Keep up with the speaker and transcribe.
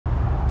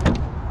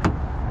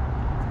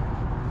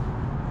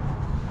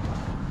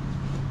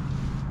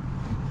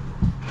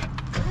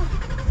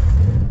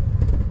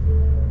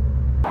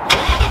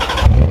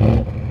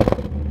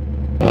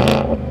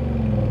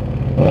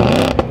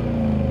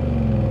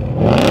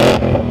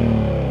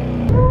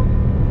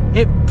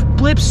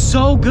flips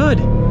so good.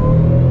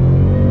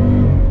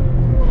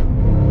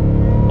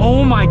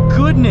 Oh my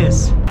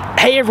goodness.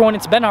 Hey everyone,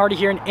 it's Ben Hardy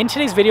here, and in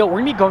today's video, we're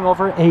gonna be going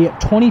over a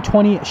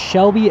 2020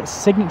 Shelby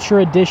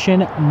Signature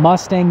Edition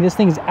Mustang. This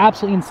thing is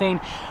absolutely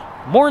insane.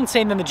 More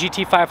insane than the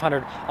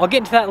GT500. I'll get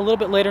into that a little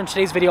bit later in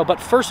today's video,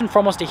 but first and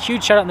foremost, a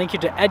huge shout out and thank you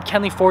to Ed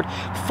Kenley Ford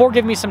for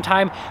giving me some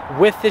time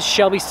with this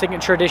Shelby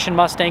Signature Edition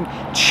Mustang.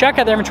 Check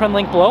out the inventory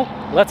link below.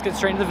 Let's get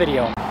straight into the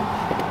video.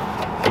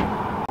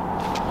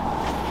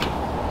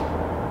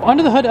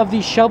 Under the hood of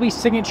the Shelby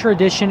Signature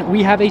Edition,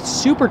 we have a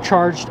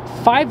supercharged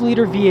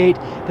 5-liter V8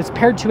 that's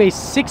paired to a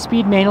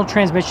 6-speed manual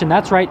transmission.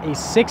 That's right, a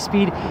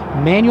 6-speed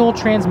manual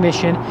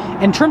transmission.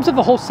 In terms of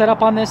the whole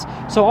setup on this,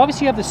 so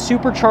obviously you have the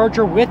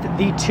supercharger with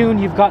the tune.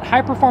 You've got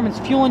high-performance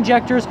fuel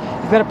injectors.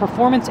 You've got a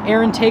performance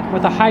air intake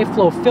with a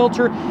high-flow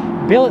filter,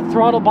 billet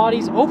throttle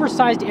bodies,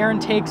 oversized air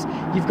intakes.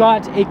 You've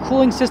got a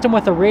cooling system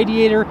with a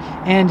radiator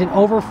and an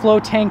overflow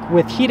tank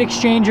with heat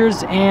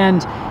exchangers,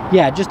 and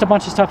yeah, just a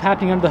bunch of stuff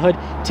happening under the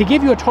hood to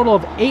give you a total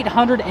of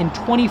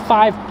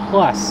 825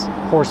 plus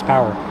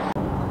horsepower.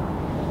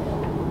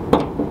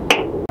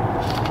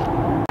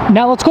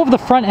 Now let's go over the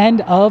front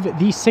end of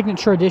the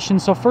Signature Edition.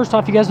 So first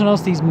off, you guys will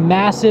notice these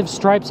massive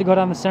stripes that go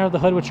down the center of the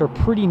hood, which are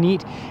pretty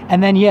neat.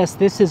 And then yes,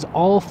 this is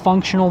all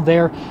functional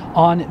there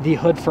on the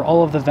hood for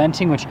all of the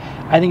venting, which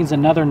I think is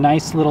another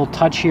nice little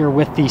touch here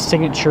with the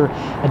Signature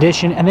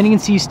Edition. And then you can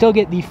see you still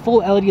get the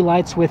full LED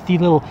lights with the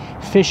little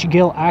fish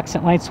gill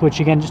accent lights, which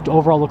again, just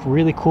overall look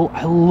really cool.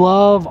 I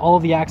love all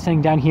of the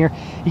accenting down here.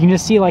 You can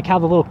just see like how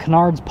the little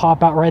canards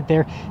pop out right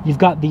there. You've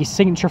got the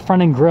Signature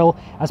front end grille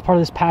as part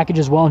of this package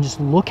as well. And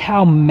just look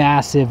how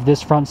massive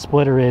this front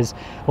splitter is.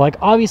 Like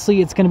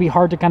obviously it's going to be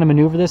hard to kind of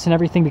maneuver this and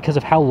everything because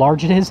of how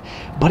large it is,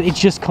 but it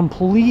just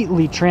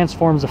completely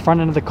transforms the front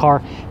end of the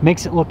car,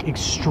 makes it look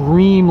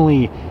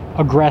extremely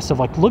aggressive.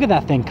 Like look at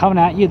that thing coming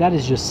at you. That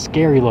is just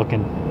scary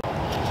looking.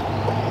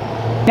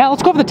 Now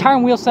let's go over the tire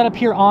and wheel setup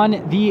here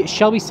on the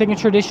Shelby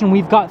Signature Edition.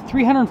 We've got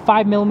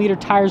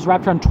 305mm tires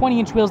wrapped around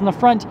 20-inch wheels in the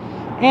front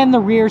and the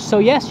rear. So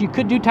yes, you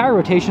could do tire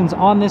rotations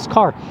on this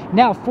car.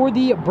 Now for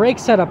the brake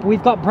setup,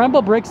 we've got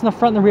Brembo brakes in the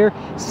front and the rear,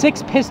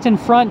 6-piston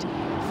front,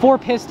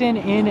 4-piston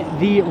in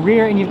the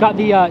rear, and you've got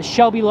the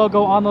Shelby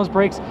logo on those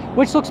brakes,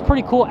 which looks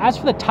pretty cool. As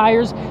for the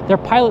tires, they're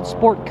Pilot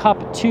Sport Cup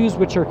 2s,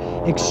 which are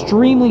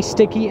extremely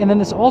sticky. And then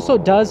this also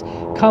does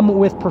come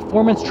with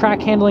performance track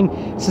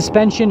handling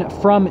suspension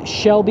from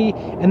Shelby.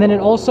 And then it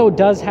also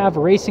does have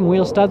racing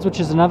wheel studs, which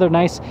is another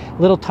nice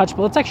little touch.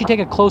 But let's actually take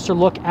a closer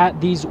look at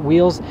these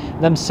wheels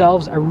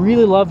themselves. I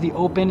really love the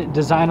open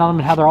design on them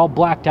and how they're all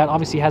blacked out.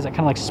 Obviously it has that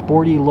kind of like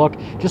sporty look,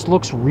 just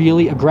looks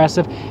really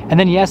aggressive. And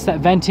then yes,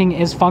 that venting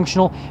is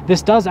functional.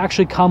 This does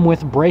actually come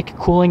with brake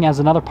cooling as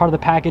another part of the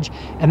package.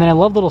 And then I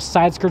love little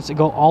side skirts that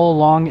go all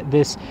along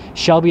this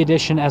Shelby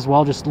Edition as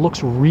well. Just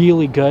looks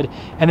really good.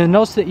 And then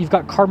notice that you've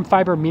got carbon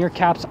fiber mirror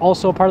caps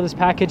also a part of this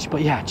package.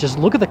 But yeah, just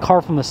look at the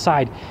car from the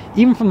side.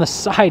 Even from the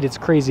side, it's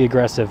crazy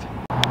aggressive.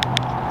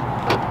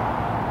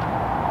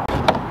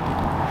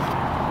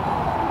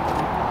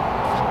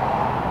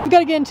 Got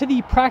to get into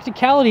the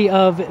practicality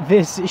of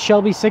this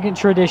Shelby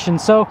Signature Edition.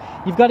 So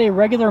you've got a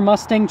regular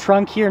Mustang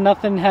trunk here.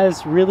 Nothing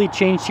has really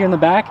changed here in the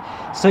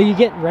back. So you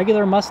get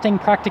regular Mustang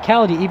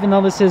practicality, even though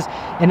this is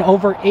an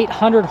over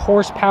 800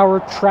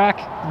 horsepower track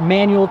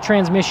manual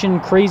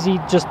transmission. Crazy,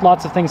 just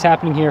lots of things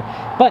happening here.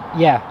 But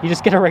yeah, you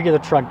just get a regular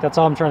trunk. That's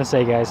all I'm trying to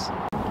say, guys.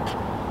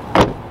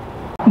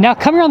 Now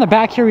coming around the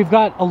back here, we've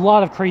got a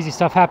lot of crazy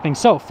stuff happening.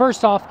 So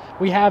first off,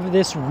 we have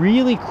this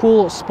really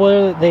cool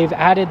spoiler that they've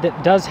added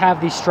that does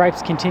have these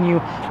stripes continue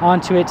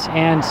onto it.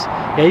 And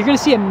yeah, you're going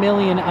to see a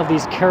million of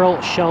these Carroll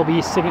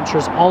Shelby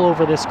signatures all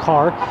over this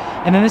car.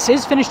 And then this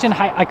is finished in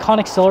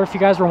iconic silver, if you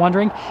guys were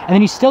wondering. And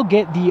then you still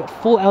get the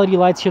full LED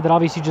lights here that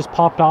obviously just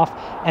popped off.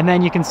 And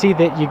then you can see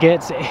that you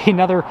get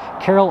another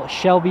Carroll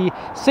Shelby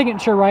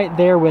signature right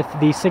there with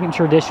the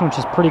Signature Edition, which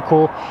is pretty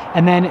cool.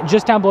 And then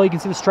just down below, you can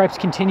see the stripes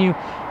continue.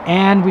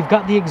 And we've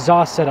got the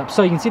exhaust setup.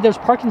 So you can see there's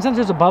parking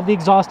sensors above the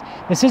exhaust.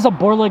 This is a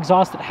Borla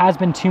exhaust that has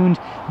been tuned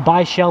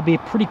by Shelby.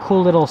 Pretty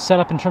cool little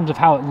setup in terms of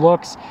how it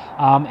looks.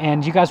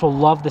 And you guys will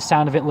love the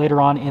sound of it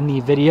later on in the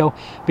video.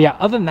 But yeah,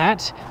 other than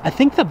that, I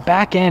think the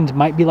back end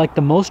might be like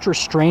the most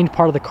restrained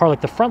part of the car.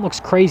 Like the front looks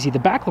crazy, the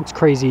back looks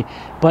crazy,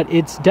 but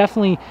it's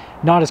definitely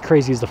not as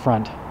crazy as the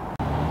front.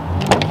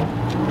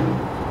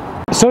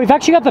 So we've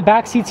actually got the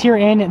back seats here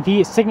in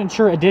the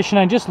Signature Edition.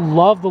 I just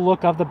love the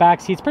look of the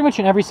back seats, pretty much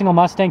in every single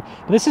Mustang.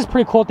 But this is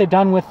pretty cool what they've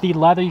done with the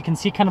leather. You can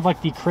see kind of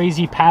like the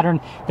crazy pattern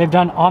they've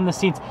done on the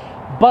seats.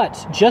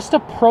 But just a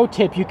pro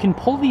tip, you can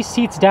pull these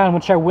seats down,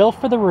 which I will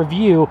for the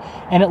review,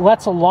 and it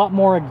lets a lot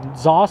more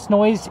exhaust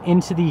noise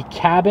into the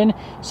cabin.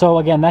 So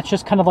again, that's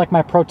just kind of like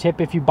my pro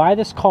tip. If you buy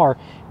this car,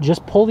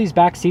 just pull these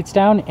back seats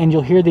down and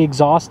you'll hear the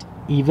exhaust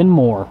even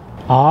more.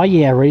 Oh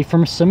yeah, ready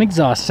for some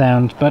exhaust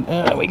sound,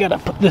 but we gotta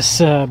put this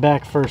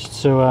back first.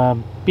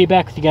 So Be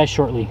back with you guys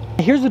shortly.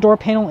 Here's the door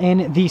panel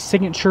in the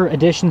Signature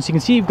Edition. So you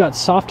can see you've got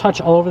soft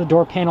touch all over the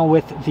door panel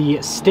with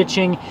the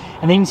stitching.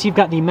 And then you can see you've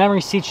got the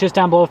memory seats just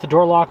down below with the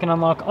door lock and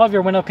unlock. All of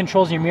your window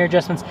controls and your mirror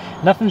adjustments.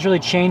 Nothing's really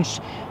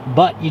changed,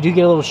 but you do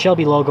get a little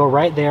Shelby logo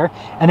right there.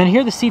 And then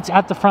here are the seats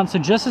at the front. So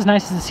just as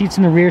nice as the seats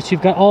in the rear. So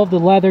you've got all of the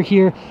leather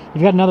here.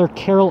 You've got another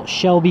Carroll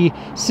Shelby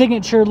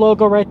Signature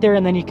logo right there.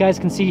 And then you guys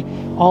can see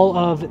all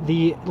of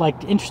the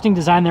like interesting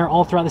design there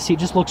all throughout the seat.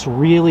 Just looks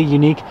really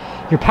unique.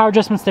 Your power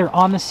adjustments there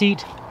on the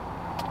seat.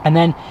 And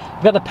then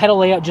we've got the pedal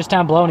layout just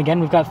down below. And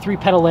again, we've got 3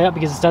 pedal layout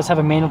because this does have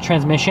a manual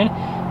transmission.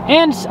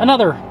 And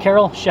another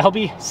Carroll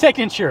Shelby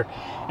Signature.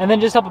 And then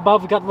just up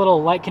above, we've got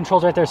little light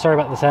controls right there. Sorry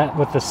about this,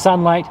 with the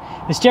sunlight.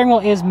 The steering wheel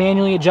is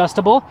manually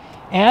adjustable.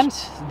 And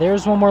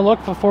there's one more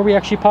look before we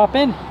actually pop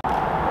in.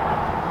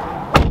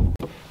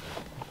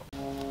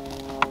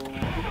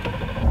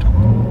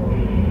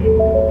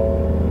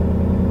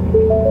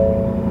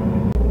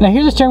 Now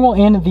here's the steering wheel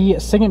in the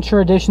Signature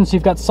Edition. So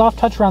you've got soft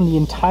touch around the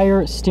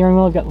entire steering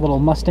wheel. You've got the little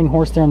Mustang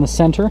horse there in the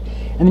center.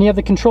 And then you have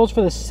the controls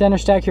for the center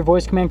stack, your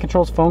voice command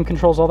controls, phone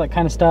controls, all that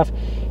kind of stuff.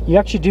 You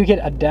actually do get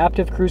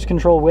adaptive cruise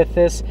control with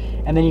this.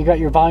 And then you've got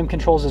your volume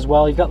controls as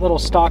well. You've got little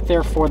stock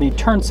there for the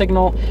turn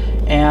signal.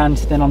 And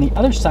then on the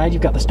other side,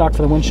 you've got the stock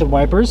for the windshield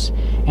wipers.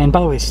 And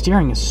by the way,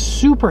 steering is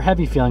super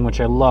heavy feeling,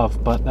 which I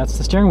love, but that's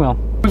the steering wheel.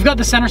 We've got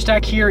the center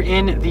stack here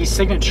in the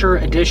Signature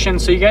Edition,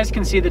 so you guys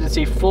can see that it's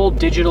a full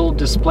digital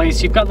display.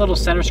 So you've got a little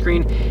center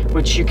screen,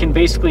 which you can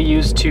basically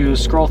use to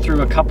scroll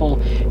through a couple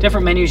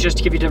different menus just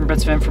to give you different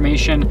bits of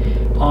information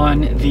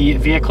on the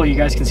vehicle. You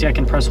guys can see I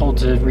can press hold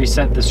to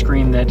reset the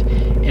screen that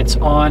it's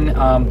on.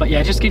 But yeah,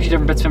 it just gives you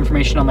different bits of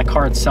information on the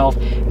car itself.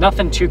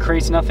 Nothing too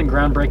crazy, nothing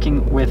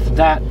groundbreaking with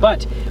that,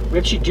 but we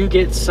actually do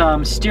get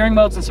some steering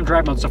modes and some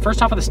drive modes. So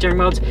first off with the steering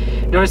modes,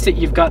 notice that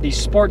you've got the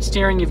sport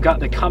steering, you've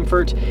got the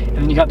comfort, and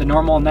then you got the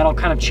normal, and that'll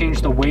kind of change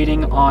the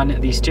weighting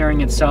on the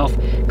steering itself.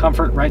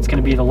 Comfort, right, is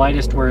going to be the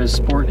lightest, whereas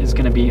sport is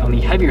going to be on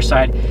the heavier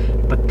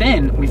side. But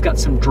then we've got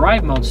some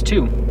drive modes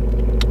too.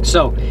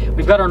 So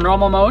we've got our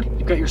normal mode,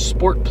 you've got your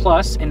Sport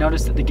Plus, and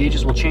notice that the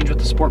gauges will change with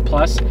the Sport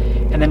Plus.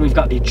 And then we've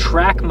got the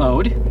track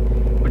mode,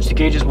 which the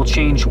gauges will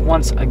change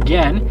once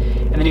again.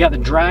 And then you got the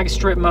drag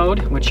strip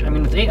mode, which, I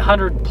mean, with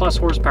 800 plus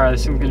horsepower,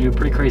 this thing's gonna do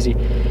pretty crazy.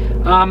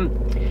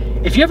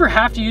 If you ever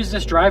have to use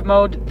this drive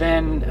mode,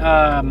 then,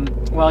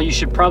 well, you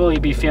should probably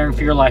be fearing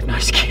for your life. No,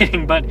 just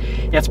kidding. But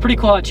yeah, it's pretty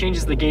cool how it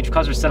changes the gauge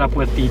because we're set up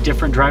with the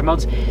different drive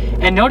modes.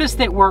 And notice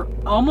that we're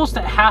almost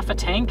at half a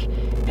tank,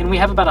 and we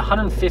have about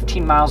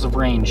 115 miles of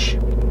range.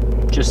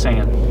 Just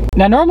saying.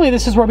 Now normally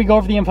this is where we go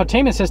over the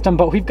infotainment system,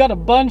 but we've got a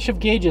bunch of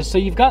gauges. So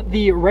you've got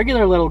the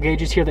regular little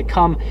gauges here that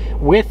come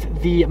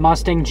with the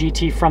Mustang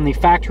GT from the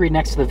factory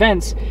next to the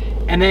vents.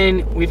 And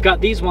then we've got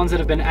these ones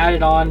that have been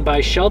added on by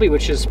Shelby,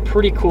 which is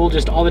pretty cool.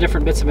 Just all the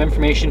different bits of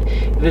information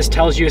this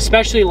tells you,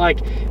 especially like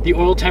the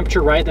oil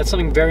temperature, right? That's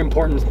something very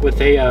important with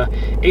a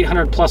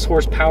 800 plus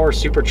horsepower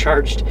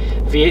supercharged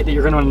V8 that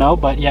you're going to know.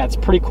 But yeah, it's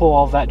pretty cool,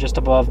 all of that just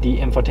above the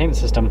infotainment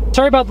system.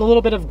 Sorry about the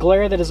little bit of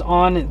glare that is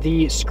on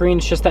the screen.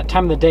 It's just that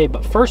time of the day.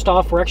 But first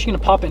off, we're actually going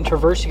to pop it into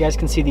reverse. You guys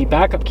can see the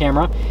backup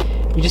camera.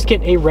 You just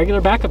get a regular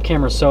backup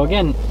camera. So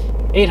again,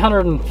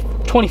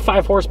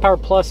 825 horsepower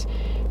plus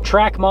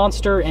track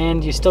monster,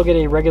 and you still get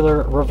a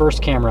regular reverse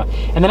camera.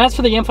 And then as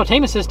for the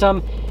infotainment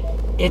system,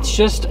 it's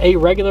just a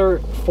regular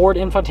Ford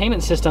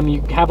infotainment system.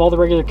 You have all the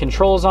regular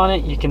controls on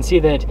it. You can see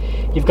that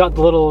you've got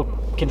the little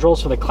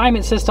controls for the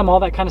climate system, all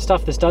that kind of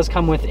stuff. This does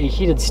come with a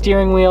heated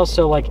steering wheel,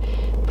 so like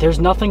there's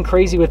nothing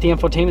crazy with the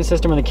infotainment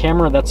system or the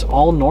camera. That's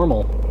all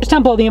normal. Just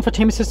down below the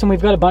infotainment system,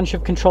 we've got a bunch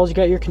of controls. You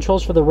got your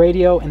controls for the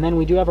radio, and then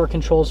we do have our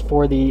controls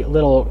for the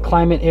little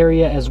climate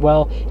area as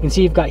well. You can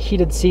see you've got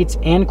heated seats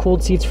and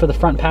cooled seats for the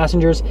front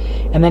passengers.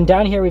 And then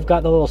down here, we've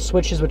got the little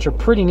switches, which are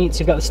pretty neat.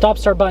 So you've got the stop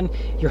start button,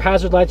 your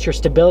hazard lights, your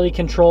stability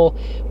control,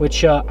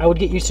 which I would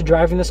get used to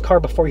driving this car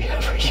before you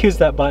ever use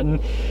that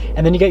button.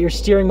 And then you got your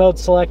steering mode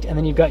select, and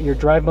then you've got your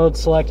drive mode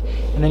select,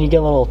 and then you get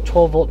a little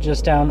 12 volt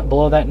just down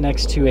below that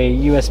next to a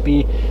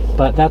USB.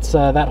 But that's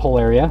that whole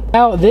area.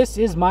 Now, this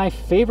is my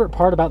favorite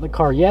part about the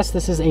car. Yes,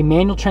 this is a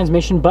manual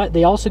transmission, but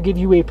they also give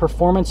you a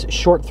performance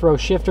short throw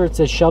shifter. It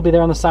says Shelby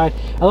there on the side.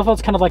 I love how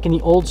it's kind of like in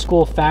the old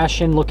school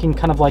fashion, looking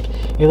kind of like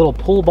a little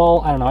pool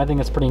ball. I don't know, I think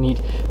that's pretty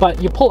neat.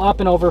 But you pull up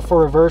and over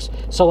for reverse,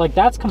 so like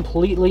that's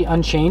completely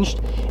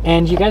unchanged.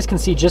 And you guys can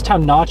see just how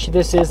notchy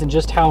this is and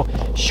just how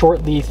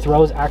short the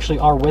throws actually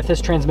are with this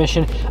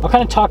transmission. I'll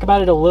kind of talk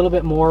about it a little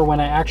bit more when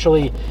I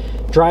actually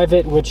drive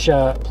it, which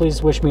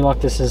please wish me luck.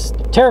 This is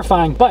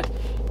terrifying, but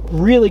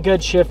really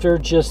good shifter,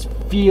 just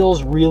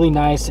feels really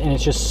nice, and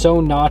it's just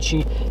so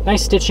notchy.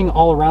 Nice stitching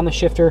all around the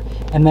shifter.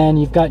 And then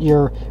you've got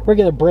your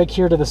regular brake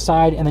here to the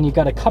side, and then you've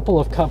got a couple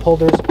of cup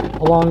holders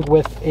along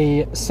with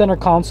a center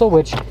console,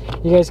 which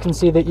you guys can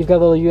see that you've got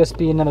a little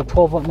USB, another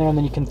 12 volt in there, and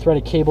then you can thread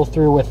a cable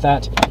through with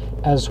that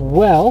as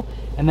well.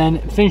 And then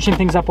finishing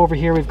things up over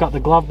here, we've got the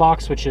glove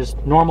box, which is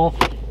normal.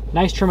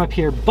 Nice trim up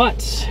here,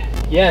 but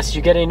yes,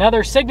 you get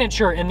another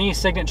signature in the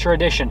Signature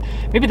Edition.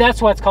 Maybe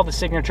that's why it's called the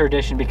Signature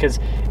Edition, because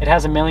it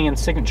has a million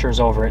signatures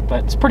over it,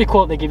 but it's pretty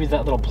cool that they give you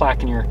that little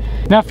plaque in your...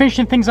 Now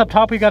finishing things up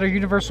top, we got our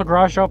universal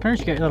garage door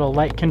openers. You got your little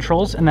light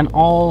controls, and then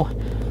all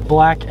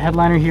black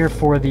headliner here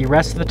for the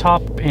rest of the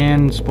top,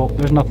 and well,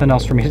 there's nothing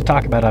else for me to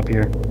talk about up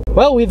here.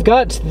 Well, we've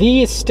got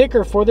the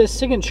sticker for this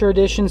Signature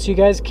Edition, so you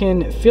guys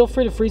can feel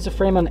free to freeze the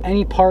frame on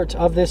any part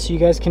of this, so you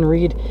guys can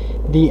read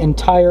the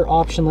entire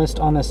option list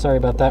on this. Sorry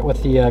about that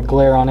with the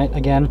glare on it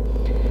again.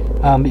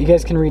 But you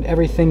guys can read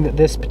everything that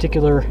this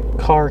particular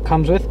car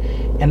comes with,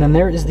 and then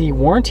there is the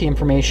warranty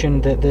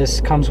information that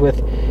this comes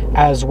with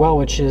as well,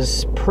 which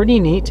is pretty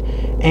neat.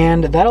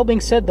 And that all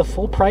being said, the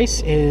full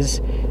price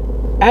is,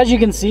 as you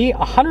can see,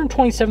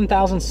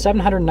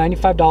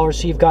 $127,795.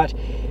 So you've got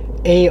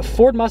a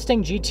Ford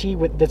Mustang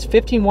GT that's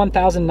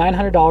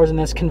 $51,900, and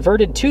that's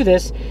converted to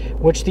this,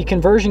 which the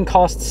conversion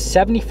costs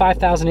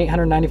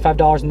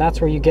 $75,895, and that's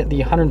where you get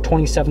the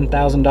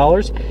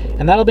 $127,000.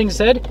 And that all being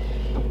said,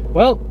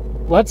 well,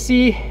 let's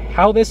see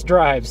how this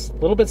drives. A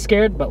little bit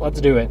scared, but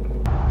let's do it.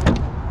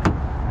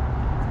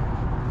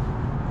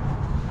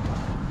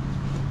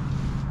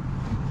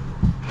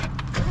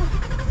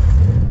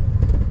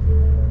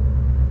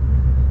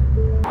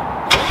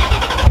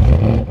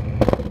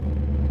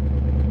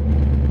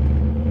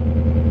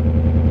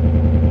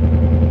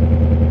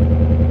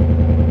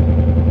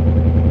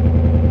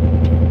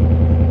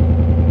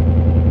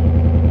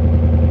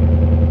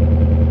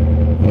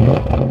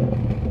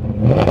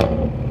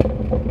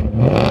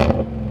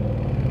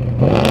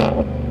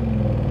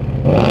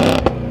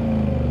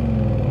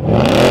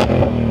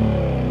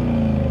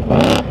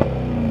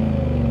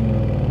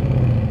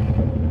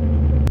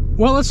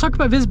 Well, let's talk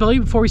about visibility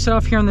before we set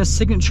off here on this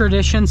Signature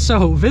Edition.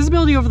 So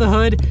visibility over the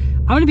hood,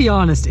 I'm gonna be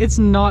honest, it's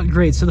not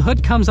great. So the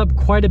hood comes up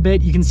quite a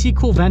bit. You can see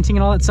cool venting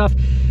and all that stuff,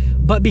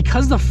 but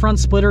because the front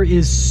splitter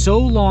is so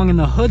long and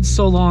the hood's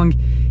so long,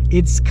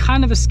 it's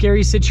kind of a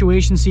scary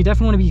situation. So you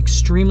definitely want to be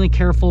extremely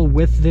careful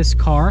with this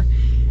car.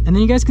 And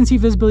then you guys can see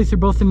visibility through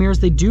both the mirrors.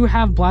 They do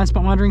have blind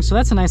spot monitoring, so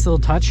that's a nice little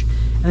touch.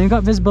 And then you've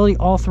got visibility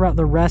all throughout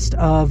the rest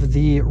of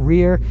the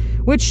rear,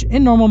 which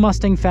in normal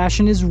Mustang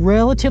fashion is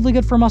relatively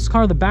good for a muscle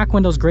car. The back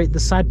window's great, the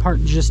side part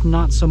just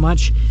not so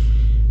much.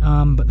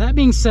 But that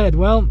being said,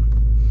 well,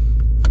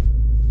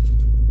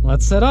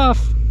 let's set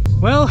off.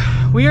 Well,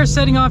 we are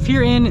setting off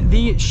here in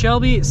the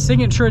Shelby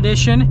Signature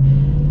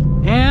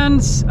Edition.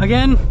 And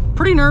again,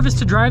 pretty nervous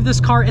to drive this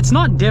car. It's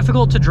not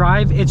difficult to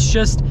drive, it's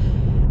just,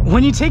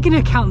 when you take into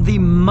account the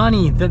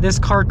money that this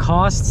car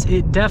costs,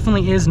 it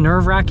definitely is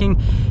nerve-wracking.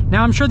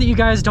 Now, I'm sure that you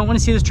guys don't want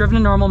to see this driven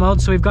in normal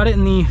mode, so we've got it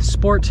in the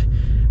Sport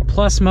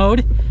Plus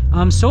mode.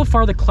 So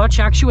far, the clutch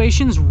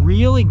actuation's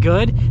really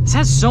good. This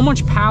has so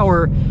much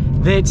power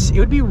that it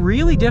would be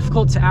really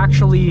difficult to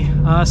actually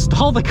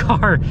stall the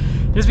car,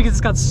 just because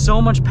it's got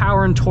so much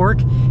power and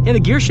torque. Yeah, the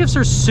gear shifts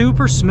are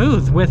super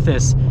smooth with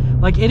this.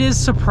 Like, it is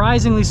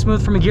surprisingly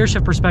smooth from a gear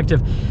shift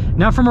perspective.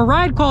 Now, from a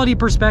ride quality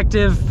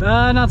perspective,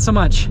 not so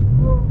much.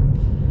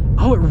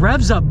 Oh, it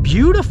revs up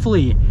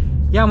beautifully.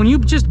 Yeah, when you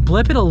just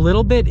blip it a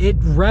little bit, it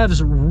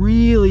revs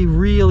really,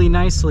 really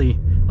nicely.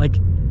 Like,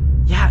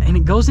 yeah, and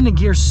it goes into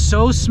gear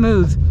so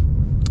smooth.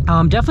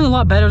 Definitely a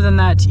lot better than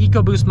that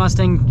EcoBoost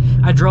Mustang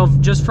I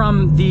drove, just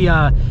from the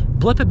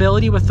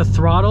blippability with the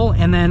throttle,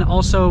 and then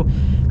also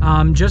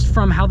just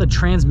from how the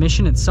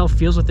transmission itself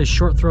feels with this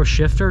short throw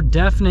shifter.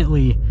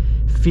 Definitely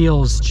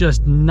feels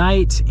just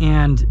night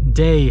and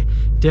day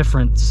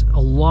difference.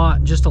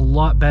 Just a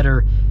lot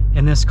better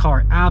in this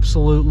car.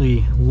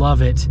 Absolutely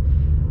love it.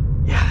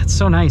 Yeah, it's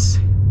so nice.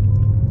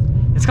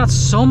 It's got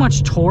so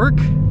much torque,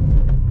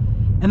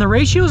 and the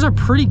ratios are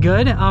pretty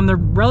good. They're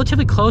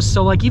relatively close,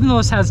 so like, even though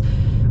this has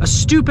a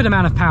stupid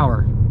amount of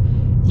power,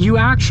 you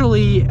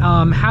actually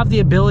have the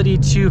ability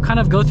to kind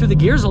of go through the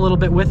gears a little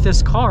bit with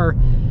this car,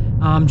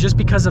 just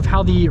because of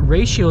how the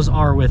ratios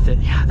are with it.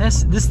 Yeah,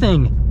 this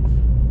thing,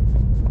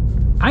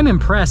 I'm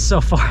impressed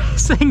so far.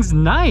 This thing's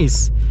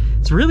nice.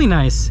 It's really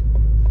nice.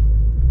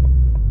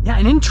 Yeah,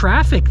 and in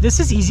traffic, this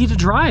is easy to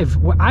drive.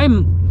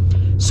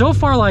 I'm so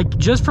far, like,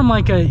 just from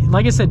like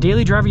I said,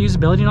 daily driver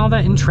usability and all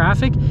that, in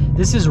traffic,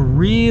 this is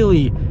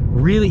really,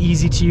 really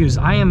easy to use.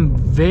 I am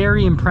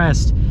very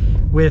impressed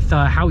with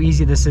how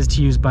easy this is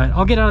to use, but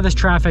I'll get out of this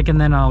traffic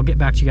and then I'll get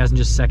back to you guys in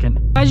just a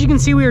second. As you can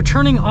see, we are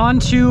turning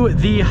onto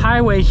the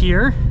highway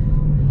here.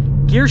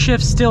 Gear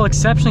shift's still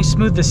exceptionally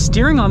smooth. The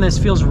steering on this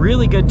feels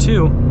really good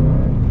too.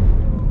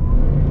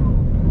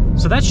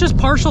 So that's just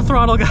partial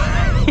throttle,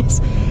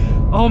 guys.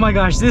 Oh my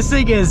gosh, this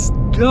thing is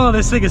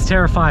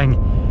terrifying.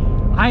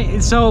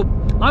 So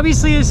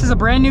obviously this is a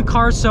brand new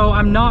car, so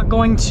I'm not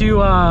going to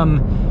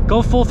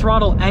go full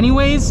throttle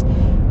anyways.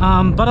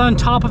 But on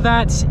top of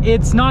that,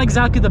 it's not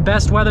exactly the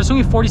best weather. It's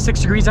only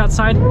 46 degrees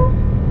outside.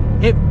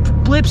 It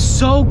blips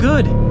so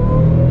good.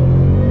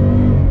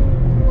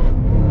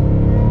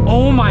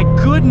 Oh my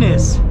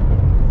goodness.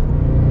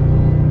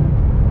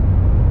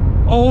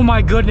 Oh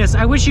my goodness.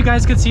 I wish you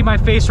guys could see my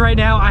face right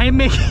now. I am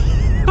making...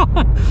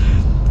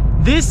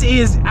 This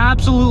is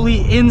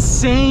absolutely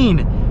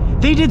insane.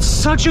 They did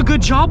such a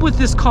good job with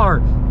this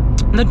car.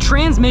 The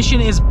transmission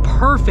is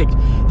perfect.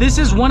 This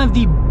is one of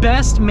the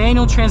best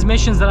manual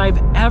transmissions that I've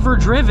ever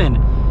driven.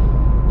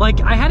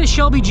 Like, I had a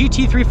Shelby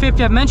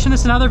GT350, I've mentioned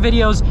this in other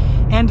videos,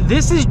 and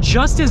this is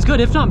just as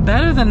good, if not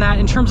better than that,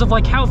 in terms of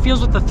like how it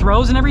feels with the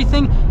throws and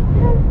everything,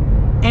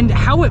 and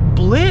how it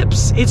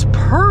blips. It's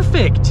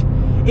perfect.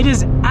 It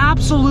is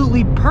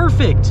absolutely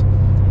perfect.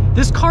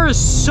 This car is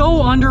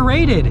so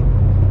underrated.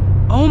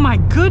 Oh my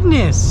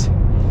goodness.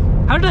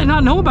 How did I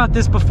not know about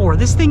this before?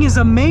 This thing is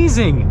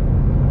amazing.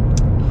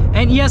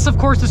 And yes, of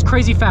course, it's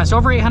crazy fast,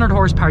 over 800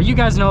 horsepower. You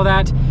guys know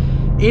that.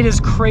 It is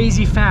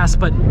crazy fast,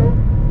 but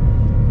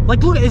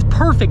like, look, it's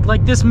perfect.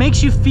 Like, this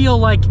makes you feel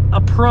like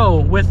a pro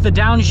with the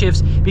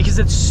downshifts because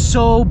it's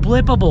so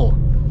blippable.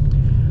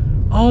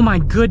 Oh my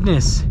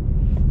goodness.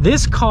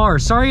 This car,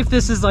 sorry if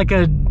this is like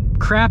a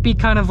crappy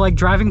kind of like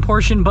driving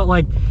portion, but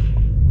like,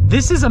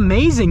 this is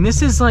amazing.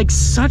 This is like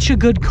such a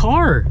good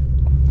car.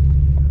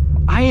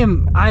 I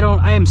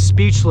am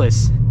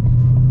speechless.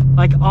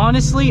 Like,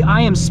 honestly,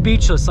 I am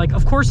speechless. Like,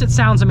 of course it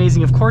sounds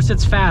amazing, of course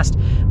it's fast,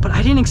 but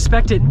I didn't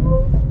expect it.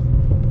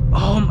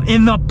 Oh,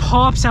 and the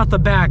pops out the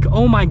back.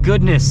 Oh my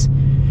goodness.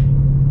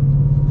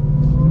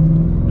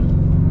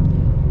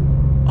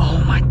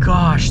 Oh my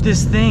gosh,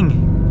 this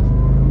thing.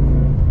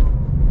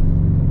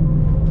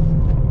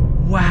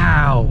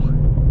 Wow.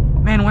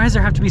 Man, why does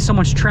there have to be so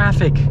much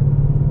traffic?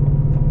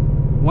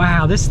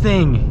 Wow, this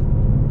thing.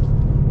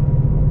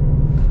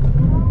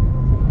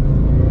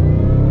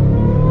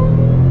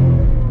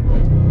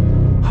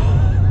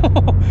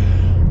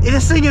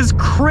 This thing is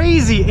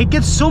crazy. It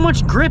gets so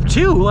much grip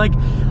too. Like,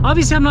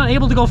 obviously I'm not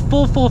able to go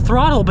full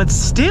throttle, but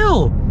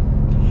still,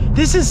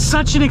 this is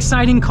such an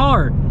exciting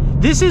car.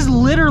 This is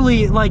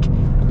literally like,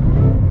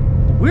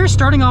 we're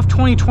starting off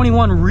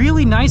 2021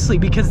 really nicely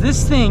because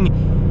this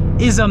thing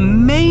is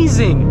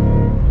amazing.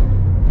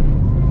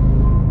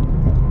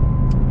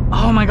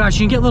 Oh my gosh,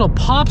 you can get little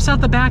pops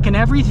out the back and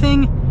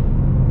everything.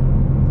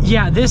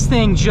 Yeah, this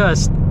thing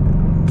just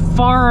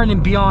far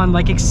and beyond,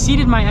 like,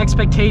 exceeded my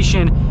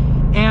expectation.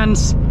 And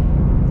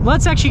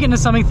let's actually get into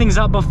summing things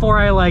up before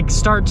I like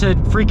start to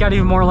freak out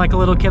even more like a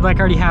little kid like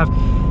I already have.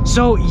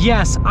 So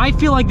yes, I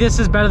feel like this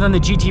is better than the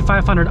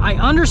GT500. I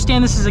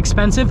understand this is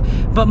expensive,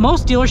 but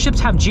most dealerships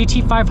have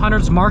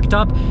GT500s marked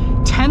up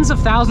tens of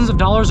thousands of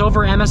dollars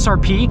over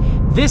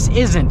MSRP. This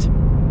isn't.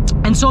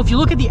 And so if you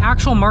look at the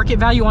actual market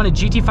value on a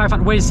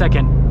GT500, wait a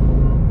second.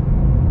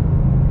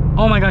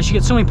 Oh my gosh, you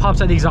get so many pops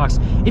out of the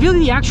exhaust. If you look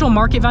at the actual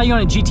market value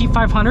on a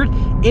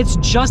GT500, it's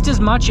just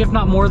as much, if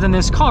not more, than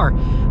this car.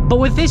 But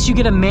with this, you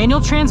get a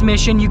manual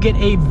transmission, you get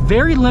a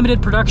very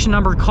limited production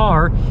number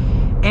car,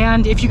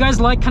 and if you guys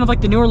like kind of like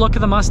the newer look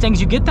of the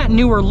Mustangs, you get that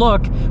newer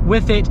look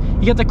with it.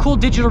 You get the cool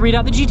digital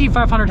readout. The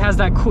GT500 has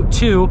that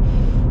too,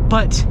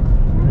 but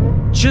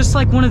just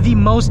like one of the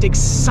most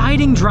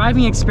exciting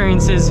driving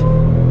experiences.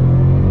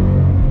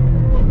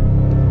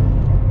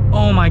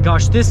 Oh my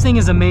gosh, this thing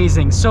is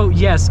amazing. So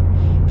yes,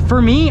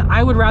 for me,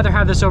 I would rather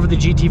have this over the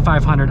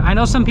GT500. I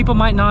know some people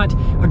might not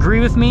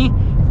agree with me,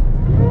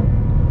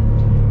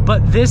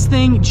 but this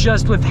thing,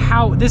 just with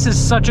how, this is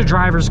such a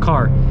driver's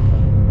car.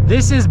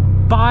 This is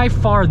by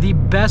far the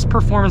best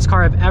performance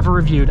car I've ever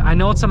reviewed. I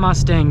know it's a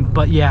Mustang,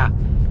 but yeah,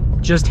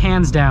 just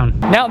hands down.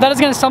 Now that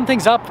is gonna sum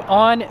things up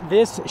on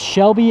this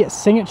Shelby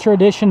Signature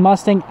Edition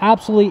Mustang.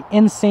 Absolutely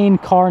insane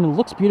car, and it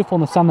looks beautiful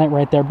in the sunlight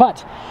right there.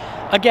 But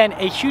again,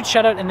 a huge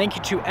shout out and thank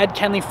you to Ed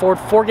Kenley Ford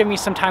for giving me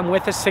some time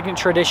with this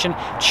Signature Edition.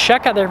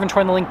 Check out their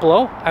inventory in the link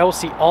below. I will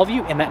see all of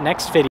you in that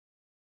next video.